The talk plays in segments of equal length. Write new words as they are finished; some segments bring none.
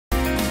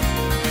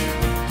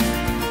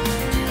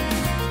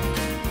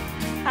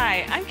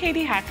Hi, I'm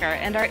Katie Hacker,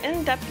 and our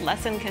in-depth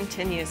lesson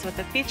continues with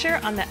a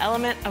feature on the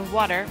element of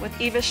water with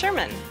Eva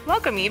Sherman.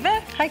 Welcome,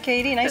 Eva. Hi,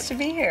 Katie. Nice to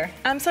be here.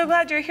 I'm so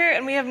glad you're here,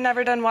 and we have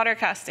never done water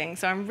casting,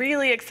 so I'm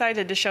really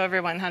excited to show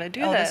everyone how to do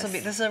this.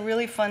 This is a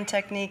really fun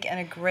technique and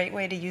a great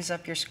way to use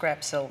up your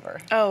scrap silver.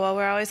 Oh, well,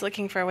 we're always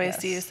looking for ways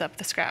to use up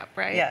the scrap,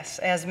 right? Yes.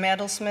 As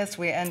metalsmiths,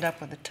 we end up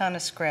with a ton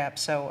of scrap.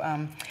 So,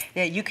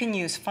 yeah, you can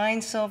use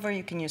fine silver,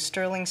 you can use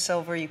sterling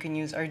silver, you can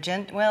use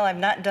well, I've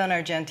not done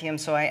argentium,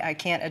 so I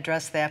can't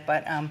address that,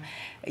 but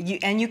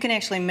you can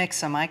actually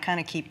mix them. I kind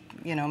of keep,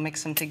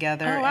 mix them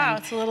together. Oh, wow,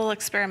 it's a little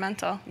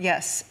experimental.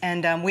 Yes,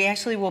 and we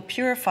actually will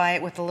purify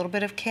it with a little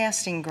bit of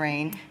casting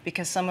grain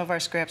because some of our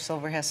scrap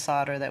silver has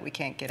solder that we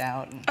can't get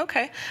out.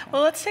 Okay,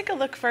 well, let's take a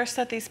look first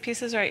at these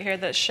pieces right here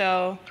that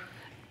show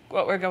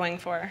what we're going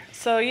for.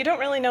 So you don't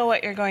really know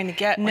what you're going to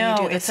get when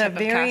you do this type of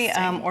casting. No, it's a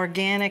very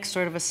organic,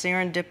 sort of a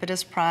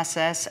serendipitous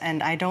process,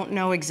 and I don't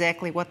know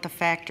exactly what the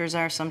factors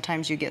are.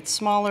 Sometimes you get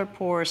smaller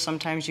pores,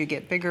 sometimes you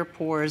get bigger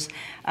pores.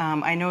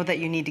 I know that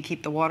you need to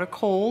keep the water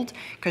cold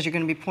because you're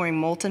going to be pouring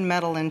molten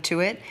metal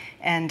into it,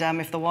 and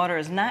if the water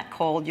is not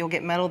cold, you'll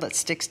get metal that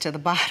sticks to the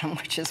bottom,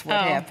 which is what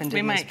happened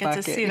in this bucket. We might get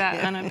to see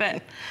that in a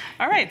bit.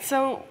 All right,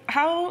 so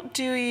how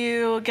do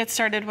you get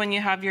started when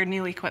you have your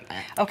new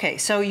equipment? Okay,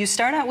 so you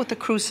start out with the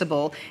crucible.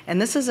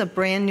 And this is a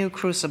brand new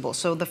crucible.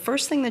 So the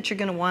first thing that you're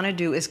going to want to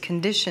do is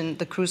condition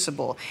the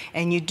crucible.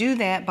 And you do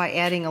that by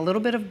adding a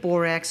little bit of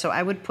borax. So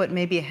I would put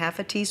maybe a half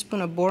a teaspoon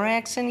of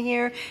borax in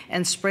here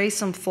and spray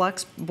some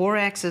flux.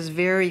 Borax is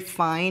very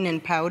fine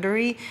and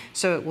powdery,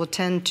 so it will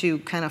tend to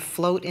kind of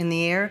float in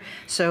the air.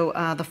 So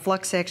the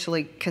flux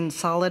actually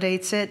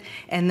consolidates it.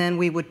 And then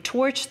we would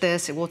torch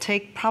this. It will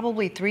take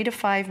probably 3 to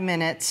 5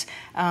 minutes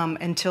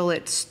until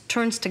it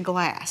turns to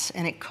glass.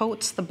 And it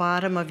coats the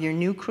bottom of your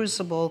new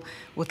crucible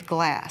with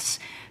glass.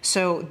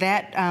 So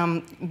that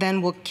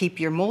then will keep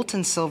your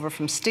molten silver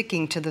from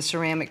sticking to the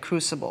ceramic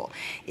crucible.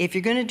 If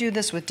you're going to do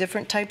this with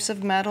different types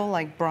of metal,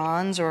 like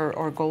bronze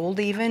or gold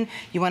even,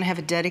 you want to have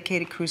a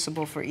dedicated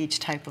crucible for each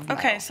type of metal.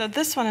 Okay, so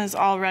this one is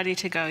all ready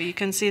to go. You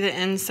can see the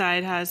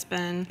inside has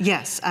been...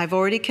 Yes, I've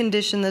already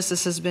conditioned this.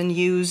 This has been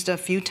used a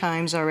few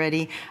times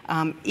already.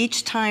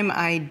 Each time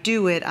I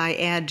do it, I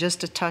add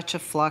just a touch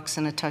of flux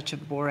and a touch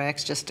of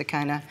borax just to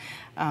kind of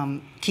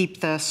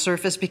keep the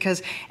surface,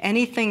 because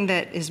anything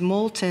that is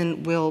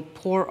molten will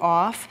pour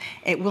off.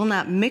 It will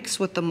not mix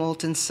with the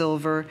molten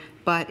silver,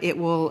 but it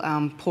will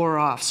pour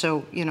off.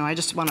 So, I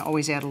just want to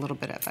always add a little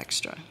bit of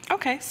extra.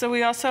 Okay, so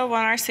we also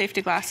want our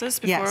safety glasses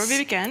before we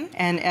begin.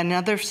 And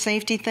another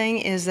safety thing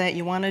is that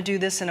you want to do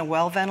this in a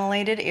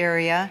well-ventilated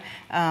area.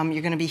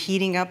 You're going to be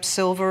heating up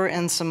silver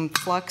and some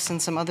flux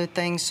and some other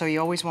things, so you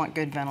always want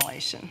good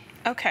ventilation.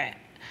 Okay.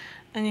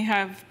 And you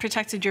have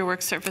protected your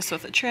work surface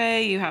with a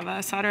tray. You have a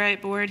solderite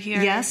board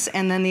here. Yes,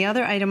 and then the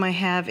other item I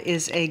have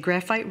is a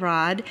graphite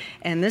rod,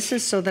 and this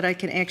is so that I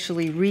can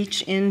actually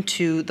reach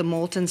into the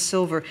molten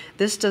silver.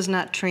 This does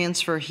not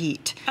transfer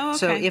heat. Oh, okay.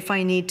 So if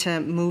I need to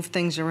move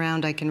things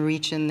around, I can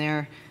reach in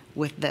there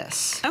with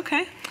this.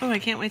 Okay. Oh, I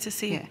can't wait to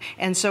see. Yeah.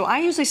 And so I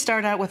usually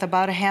start out with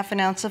about a ½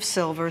 ounce of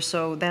silver,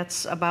 so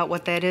that's about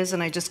what that is,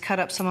 and I just cut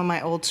up some of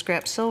my old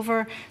scrap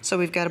silver. So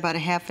we've got about a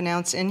 ½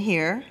 ounce in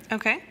here.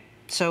 Okay.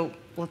 So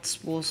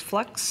we'll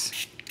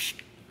flux.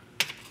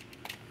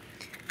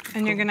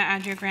 And you're going to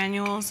add your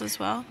granules as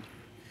well?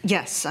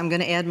 Yes, I'm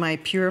going to add my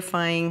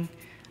purifying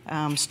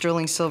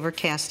sterling silver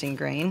casting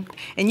grain.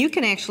 And you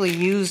can actually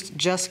use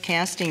just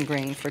casting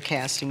grain for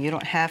casting. You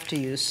don't have to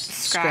use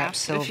scrap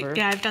silver.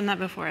 Yeah, I've done that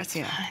before. It's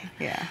fine.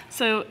 Yeah.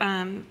 So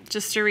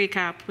just to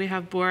recap, we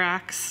have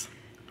borax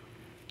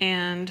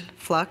and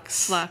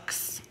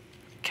flux,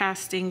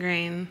 casting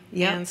grain,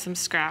 and some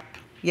scrap.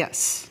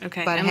 Yes.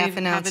 Okay. About and ½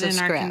 an ounce of scrap. We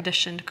have it in our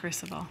conditioned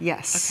crucible.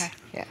 Yes. Okay.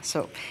 Yeah.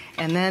 So,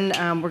 and then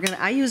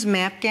I use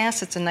MAP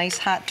gas. It's a nice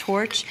hot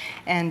torch,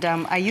 and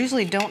I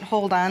usually don't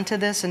hold on to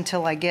this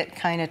until I get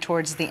kind of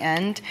towards the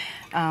end.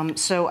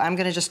 So I'm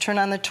going to just turn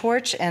on the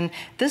torch, and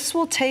this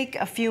will take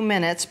a few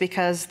minutes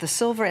because the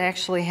silver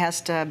actually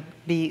has to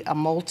be a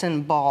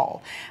molten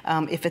ball.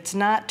 If it's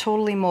not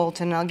totally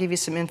molten, I'll give you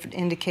some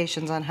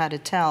indications on how to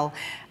tell.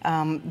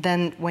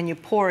 Then when you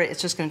pour it,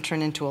 it's just going to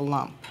turn into a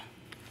lump.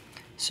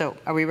 So,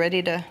 are we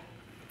ready to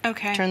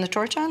turn the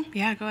torch on?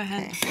 Yeah, go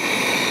ahead. Okay.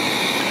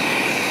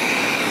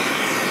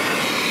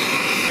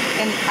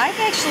 And I've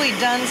actually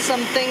done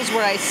some things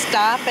where I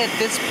stop at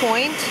this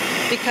point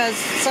because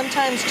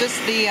sometimes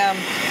just the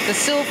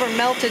silver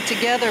melted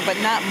together but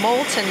not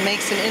molten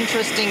makes an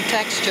interesting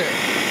texture.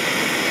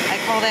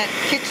 I call that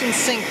kitchen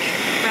sink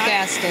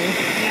casting.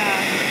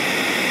 Yeah.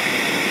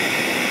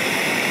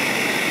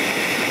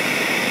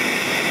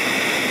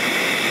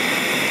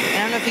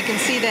 I don't know if you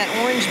can see that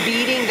orange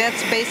beading.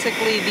 That's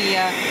basically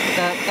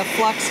the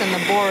flux and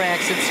the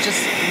borax. It's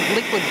just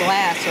liquid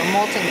glass or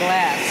molten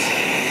glass.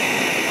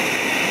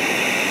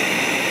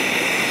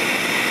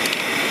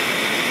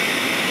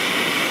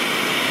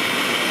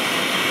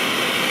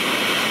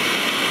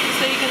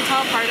 So you can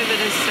tell part of it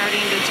is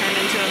starting to turn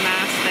into a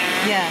mass there.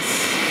 Yes.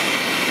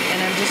 And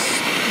I'm just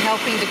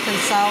helping to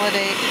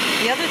consolidate.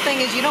 The other thing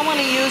is you don't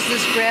want to use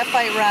this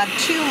graphite rod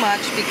too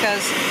much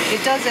because it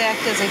does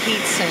act as a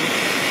heat sink.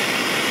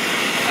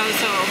 Oh,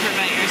 so it'll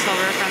prevent your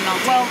silver from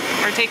melting,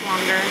 or take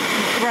longer.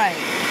 Right.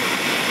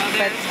 Oh,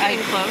 it's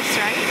getting close,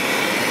 right?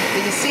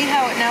 You see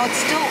how now it's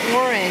still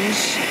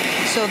orange,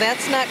 so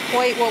that's not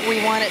quite what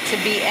we want it to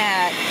be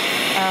at.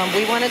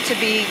 We want it to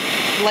be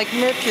like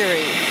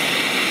mercury.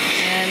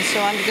 And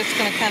so I'm just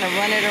going to kind of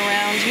run it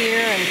around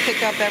here and pick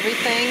up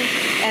everything.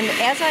 And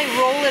as I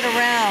roll it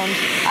around,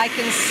 I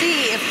can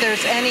see if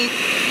there's any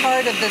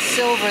part of the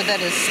silver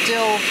that is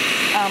still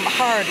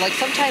hard. Like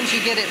sometimes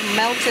you get it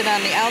melted on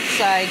the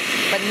outside,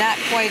 but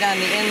not quite on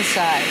the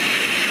inside.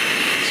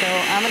 So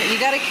you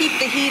got to keep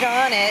the heat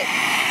on it.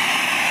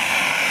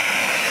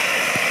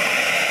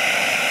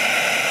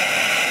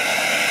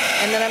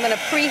 And then I'm going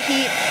to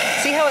preheat.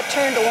 See how it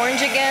turned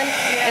orange again?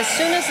 Yeah. As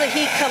soon as the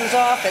heat comes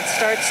off, it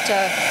starts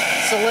to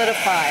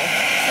solidify.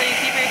 So you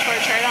keep your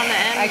torch right on the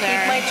end I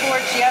keep my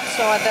torch, yep,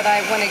 so that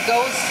when it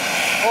goes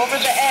over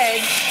the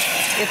edge,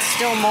 it's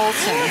still molten.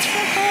 Oh, that's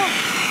so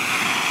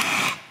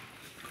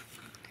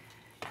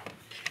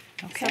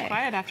cool. Okay. So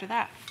quiet after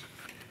that.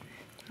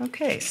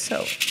 Okay, so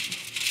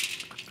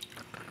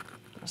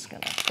I'm just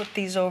going to put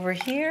these over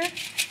here.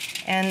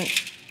 And,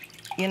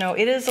 you know,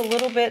 it is a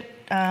little bit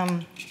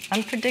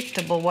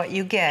unpredictable what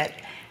you get.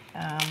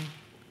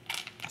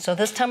 So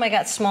this time I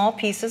got small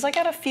pieces. I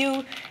got a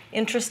few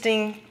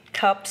interesting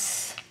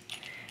cups,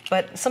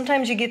 but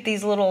sometimes you get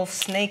these little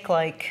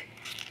snake-like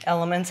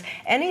elements.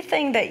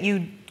 Anything that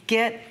you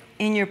get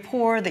in your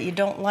pour that you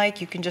don't like,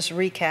 you can just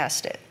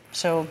recast it.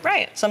 So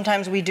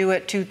sometimes we do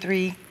it 2,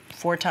 3,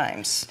 4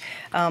 times.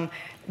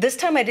 This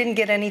time I didn't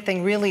get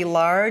anything really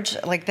large,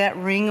 like that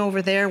ring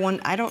over there.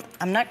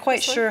 I'm not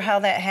quite sure how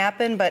that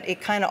happened, but it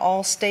kind of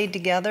all stayed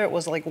together. It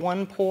was like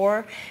one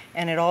pour,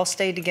 and it all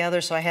stayed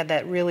together, so I had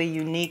that really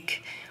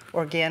unique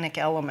organic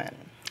element.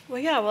 Well,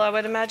 yeah, I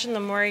would imagine the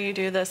more you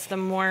do this, the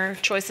more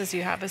choices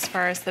you have as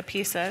far as the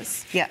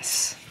pieces.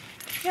 Yes.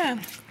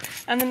 Yeah.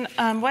 And then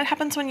what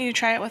happens when you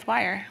try it with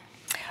wire?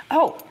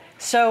 Oh,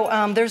 so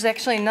there's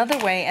actually another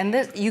way,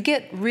 and you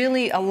get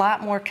really a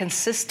lot more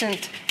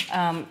consistent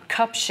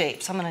cup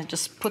shapes. I'm going to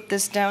just put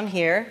this down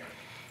here.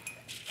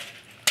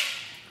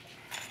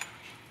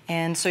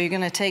 And so you're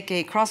going to take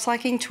a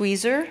cross-locking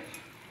tweezer,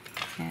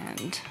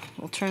 and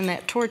we'll turn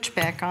that torch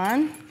back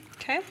on.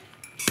 Okay.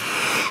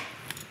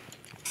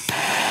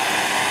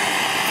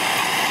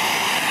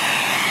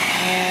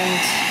 And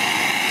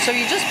so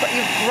you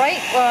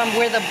right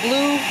where the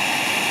blue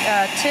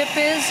tip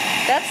is,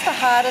 that's the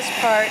hottest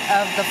part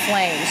of the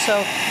flame.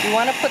 So you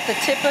want to put the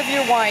tip of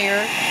your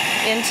wire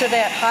into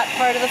that hot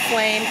part of the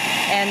flame,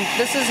 and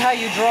this is how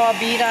you draw a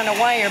bead on a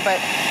wire, but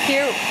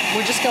here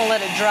we're just going to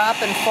let it drop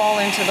and fall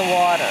into the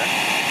water.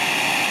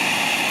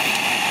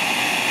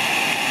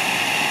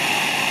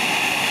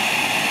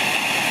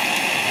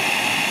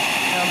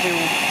 I'll do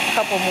a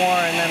couple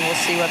more and then we'll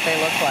see what they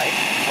look like.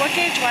 What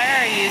gauge wire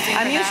are you using?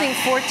 I'm using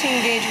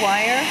 14 gauge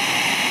wire.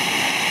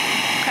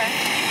 Okay.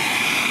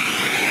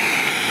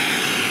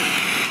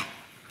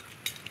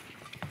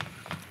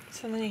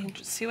 So then you can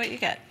just see what you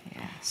get.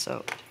 Yeah,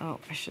 so,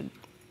 I should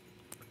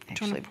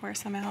actually pour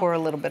some out. Pour a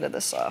little bit of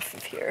this off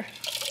of here.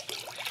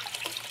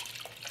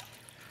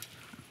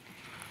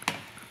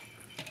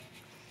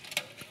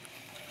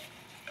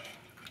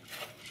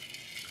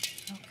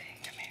 Okay,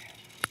 come here.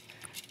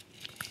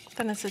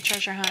 Then it's a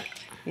treasure hunt.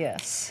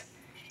 Yes.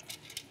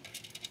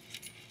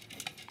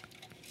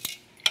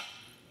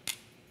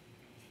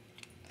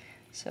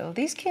 So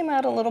these came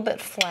out a little bit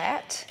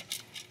flat,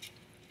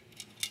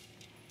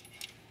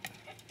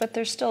 but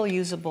they're still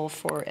usable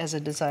as a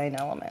design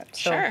element.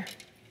 So, sure.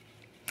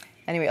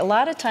 Anyway, a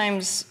lot of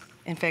times,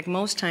 in fact,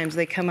 most times,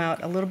 they come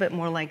out a little bit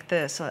more like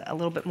this, a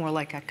little bit more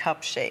like a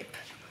cup shape.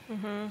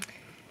 Mm-hmm.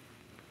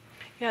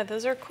 Yeah,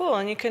 those are cool,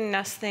 and you can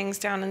nest things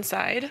down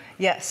inside.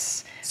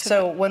 Yes.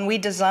 So when we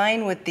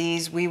design with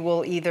these, we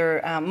will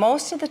either,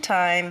 most of the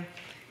time,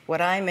 what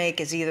I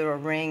make is either a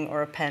ring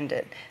or a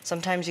pendant.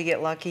 Sometimes you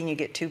get lucky and you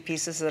get 2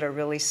 pieces that are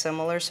really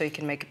similar, so you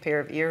can make a pair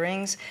of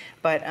earrings.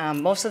 But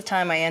most of the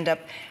time I end up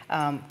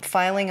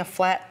filing a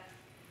flat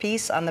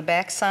piece on the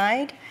back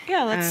side.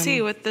 Yeah, let's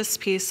see with this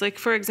piece. Like,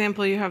 for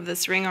example, you have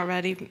this ring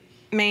already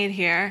made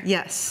here.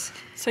 Yes.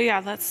 So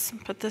yeah, let's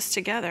put this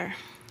together.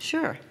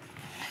 Sure.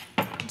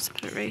 Just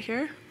put it right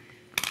here.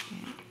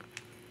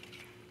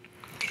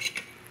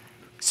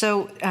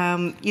 So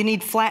you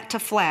need flat to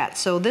flat.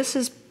 So this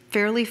is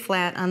fairly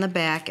flat on the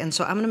back, and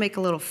so I'm going to make a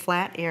little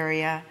flat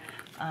area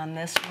on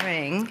this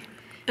ring.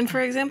 And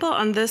for example,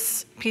 on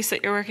this piece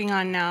that you're working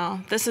on now,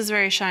 this is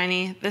very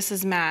shiny, this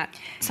is matte.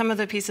 Some of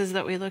the pieces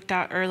that we looked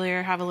at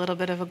earlier have a little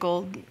bit of a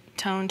gold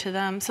tone to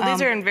them. So these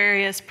are in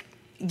various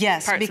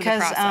Yes, parts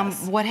because of the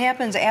process. what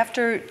happens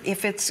after,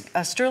 if it's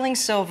a sterling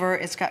silver,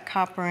 it's got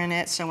copper in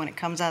it, so when it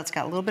comes out, it's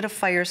got a little bit of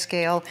fire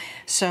scale.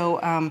 So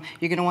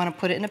you're going to want to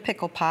put it in a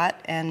pickle pot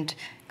and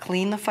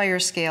clean the fire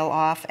scale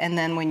off, and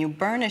then when you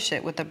burnish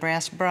it with a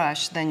brass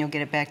brush, then you'll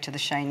get it back to the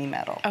shiny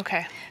metal.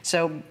 Okay.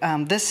 So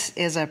this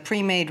is a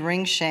pre-made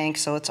ring shank,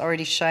 so it's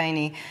already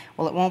shiny.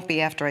 Well, it won't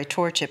be after I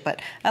torch it,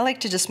 but I like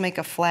to just make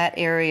a flat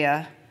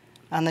area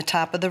on the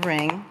top of the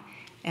ring,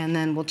 and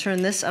then we'll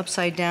turn this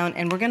upside down,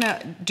 and we're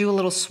gonna do a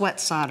little sweat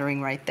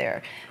soldering right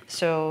there.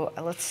 So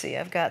let's see,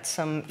 I've got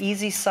some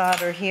easy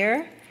solder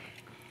here,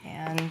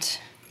 and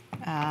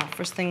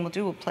first thing we'll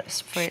do, we'll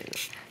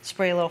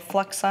spray a little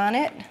flux on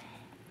it.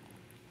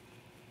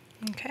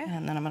 Okay.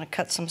 And then I'm going to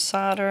cut some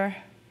solder.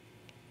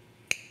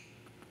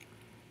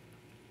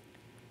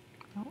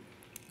 Oh,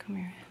 come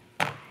here.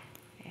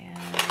 And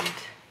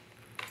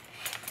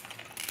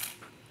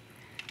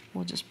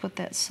we'll just put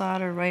that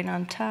solder right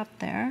on top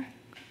there.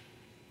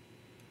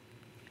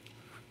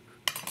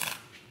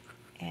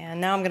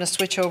 And now I'm going to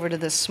switch over to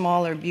this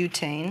smaller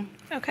butane.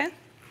 Okay.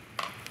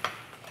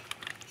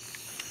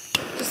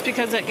 Just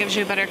because it gives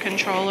you better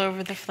control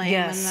over the flame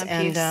and the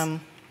piece.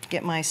 And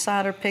get my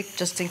solder pick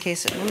just in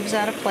case it moves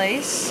out of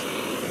place.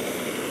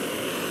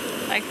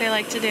 Like they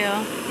like to do.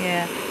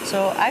 Yeah,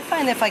 so I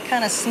find if I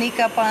kind of sneak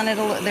up on it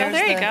a little, there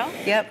you go.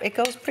 Yep, it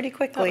goes pretty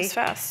quickly.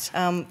 That was fast.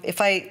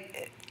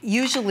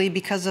 Usually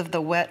because of the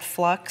wet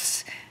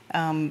flux,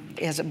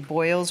 as it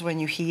boils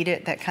when you heat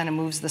it, that kind of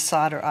moves the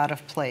solder out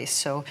of place.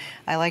 So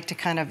I like to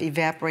kind of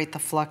evaporate the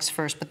flux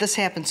first, but this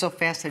happened so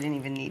fast I didn't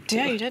even need to.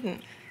 Yeah, you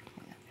didn't.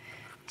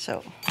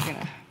 So I'm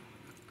gonna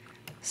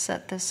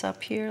set this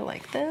up here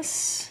like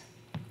this.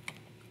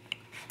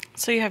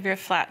 So you have your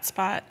flat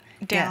spot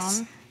down.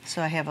 Yes.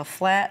 So I have a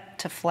flat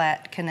to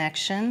flat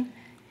connection,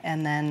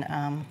 and then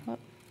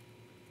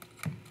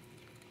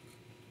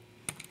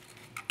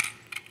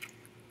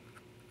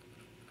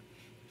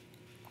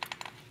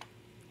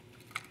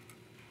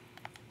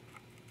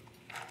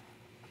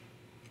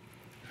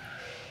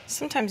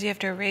sometimes you have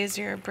to raise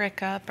your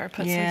brick up or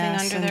put something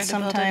under there to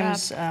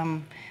sometimes, build it up.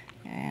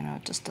 you know,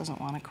 it just doesn't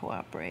want to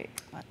cooperate,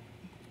 but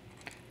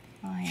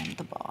I am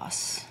the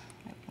boss.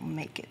 I will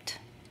make it.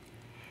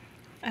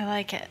 I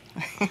like it.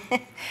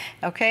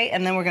 Okay,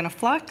 and then we're going to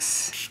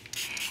flux.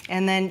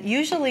 And then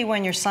usually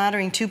when you're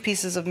soldering two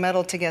pieces of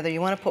metal together,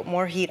 you want to put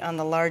more heat on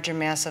the larger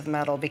mass of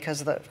metal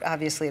because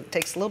obviously it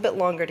takes a little bit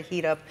longer to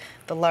heat up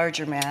the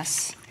larger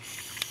mass.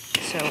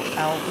 So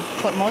I'll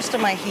put most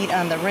of my heat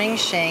on the ring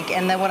shank,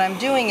 and then what I'm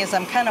doing is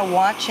I'm kind of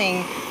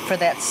watching for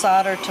that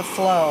solder to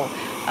flow.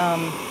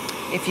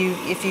 If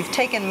you've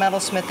taken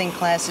metalsmithing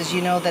classes,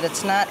 you know that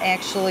it's not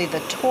actually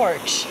the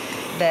torch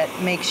that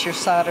makes your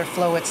solder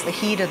flow, it's the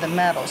heat of the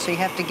metal. So you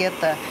have to get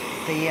the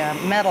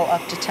metal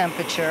up to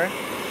temperature.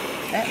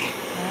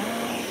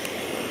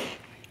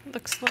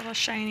 Looks a little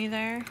shiny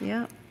there.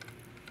 Yeah.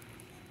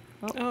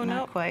 Oh, not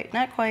no. quite,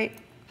 not quite.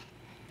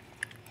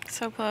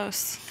 So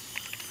close.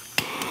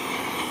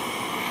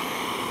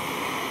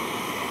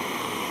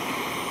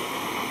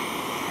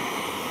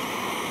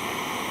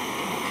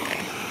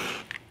 Okay.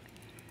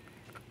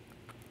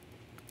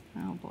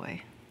 Oh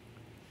boy.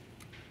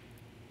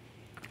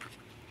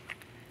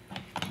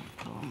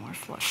 Put a little more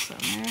flux on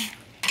there.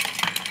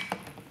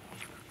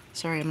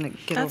 Sorry, I'm going to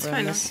get over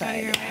on this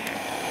side.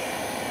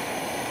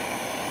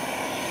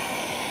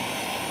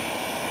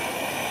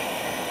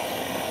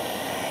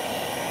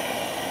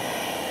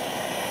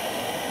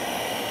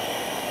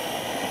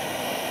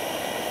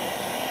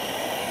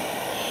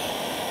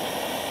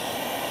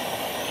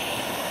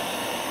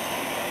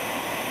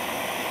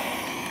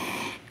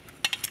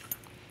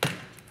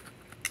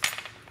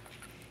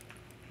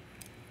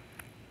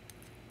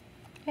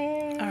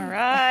 All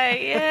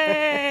right,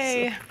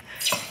 yay!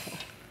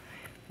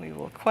 We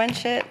will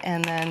quench it,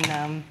 and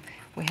then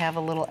we have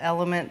a little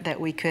element that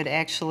we could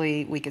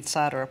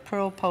solder a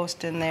pearl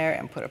post in there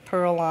and put a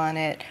pearl on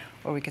it,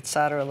 or we could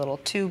solder a little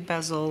tube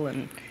bezel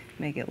and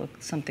make it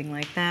look something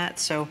like that.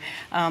 So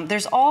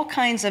there's all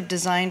kinds of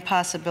design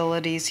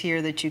possibilities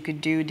here that you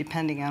could do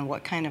depending on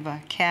what kind of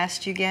a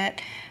cast you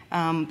get.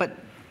 But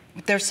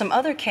there's some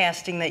other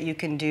casting that you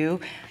can do.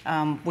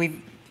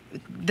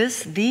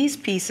 These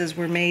pieces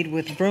were made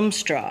with broom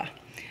straw.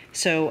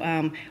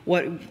 So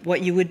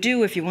what you would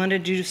do if you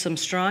wanted to do some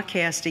straw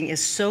casting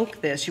is soak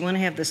this. You want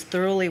to have this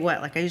thoroughly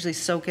wet. Like I usually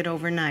soak it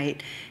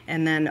overnight,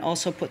 and then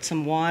also put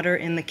some water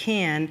in the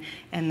can,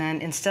 and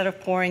then instead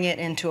of pouring it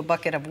into a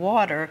bucket of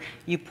water,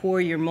 you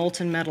pour your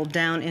molten metal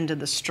down into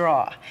the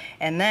straw.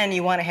 And then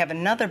you want to have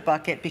another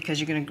bucket because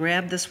you're going to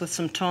grab this with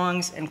some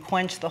tongs and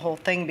quench the whole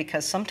thing,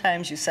 because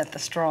sometimes you set the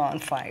straw on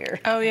fire.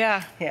 Oh,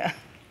 yeah. Yeah.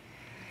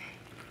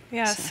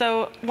 Yeah,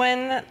 so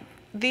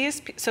these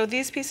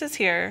pieces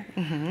here,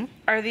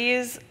 are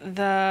these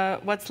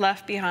what's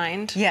left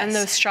behind? Yes. And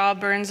the straw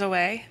burns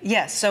away?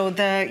 Yes, so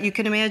you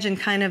can imagine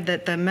kind of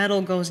that the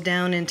metal goes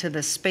down into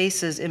the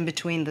spaces in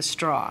between the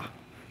straw.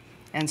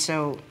 And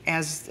so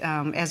as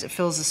it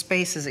fills the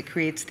spaces, it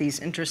creates these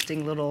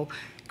interesting little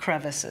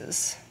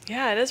crevices.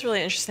 Yeah, it is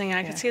really interesting.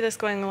 I can see this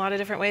going a lot of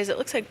different ways. It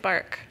looks like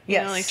bark, you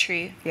know, like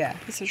tree,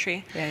 piece of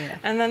tree. Yeah.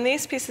 And then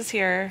these pieces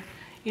here,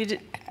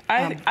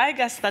 I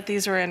guessed that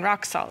these were in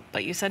rock salt,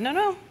 but you said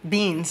no.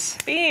 Beans.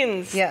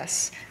 Beans.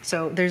 Yes.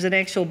 So there's an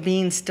actual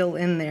bean still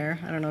in there.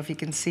 I don't know if you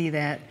can see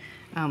that.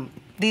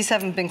 These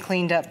haven't been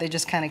cleaned up. They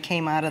just kind of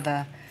came out of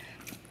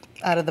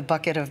the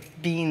bucket of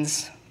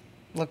beans,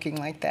 looking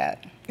like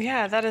that.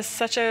 Yeah, that is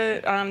such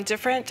a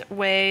different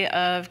way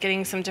of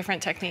getting some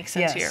different techniques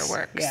into your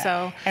work. Yeah.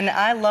 So, and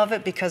I love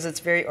it because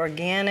it's very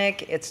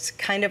organic. It's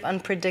kind of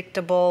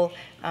unpredictable,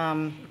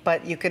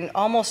 but you can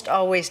almost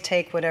always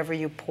take whatever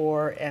you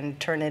pour and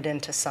turn it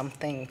into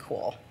something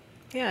cool.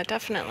 Yeah,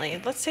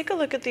 definitely. Let's take a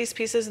look at these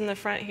pieces in the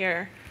front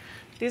here.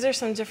 These are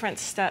some different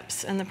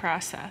steps in the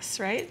process,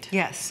 right?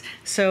 Yes.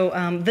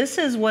 So this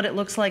is what it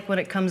looks like when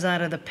it comes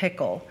out of the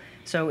pickle.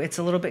 So it's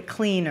a little bit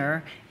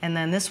cleaner, and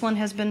then this one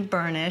has been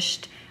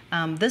burnished.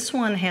 This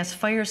one has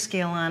fire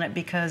scale on it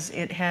because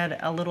it had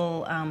a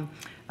little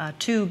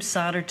tube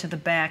soldered to the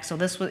back, so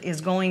this is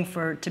going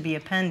to be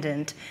a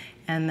pendant.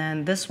 And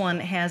then this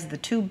one has the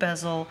tube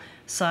bezel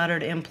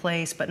soldered in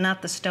place, but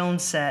not the stone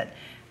set.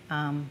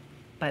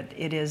 But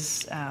it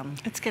is...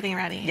 it's getting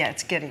ready. Yeah,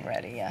 it's getting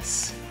ready,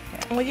 yes.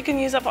 Yeah. Well, you can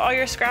use up all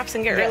your scraps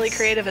and get really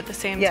creative at the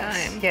same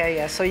time.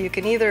 Yeah. So you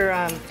can either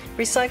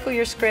recycle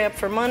your scrap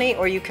for money,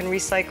 or you can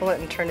recycle it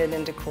and turn it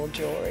into cool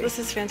jewelry. This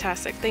is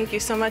fantastic. Thank you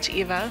so much,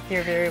 Eva.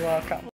 You're very welcome.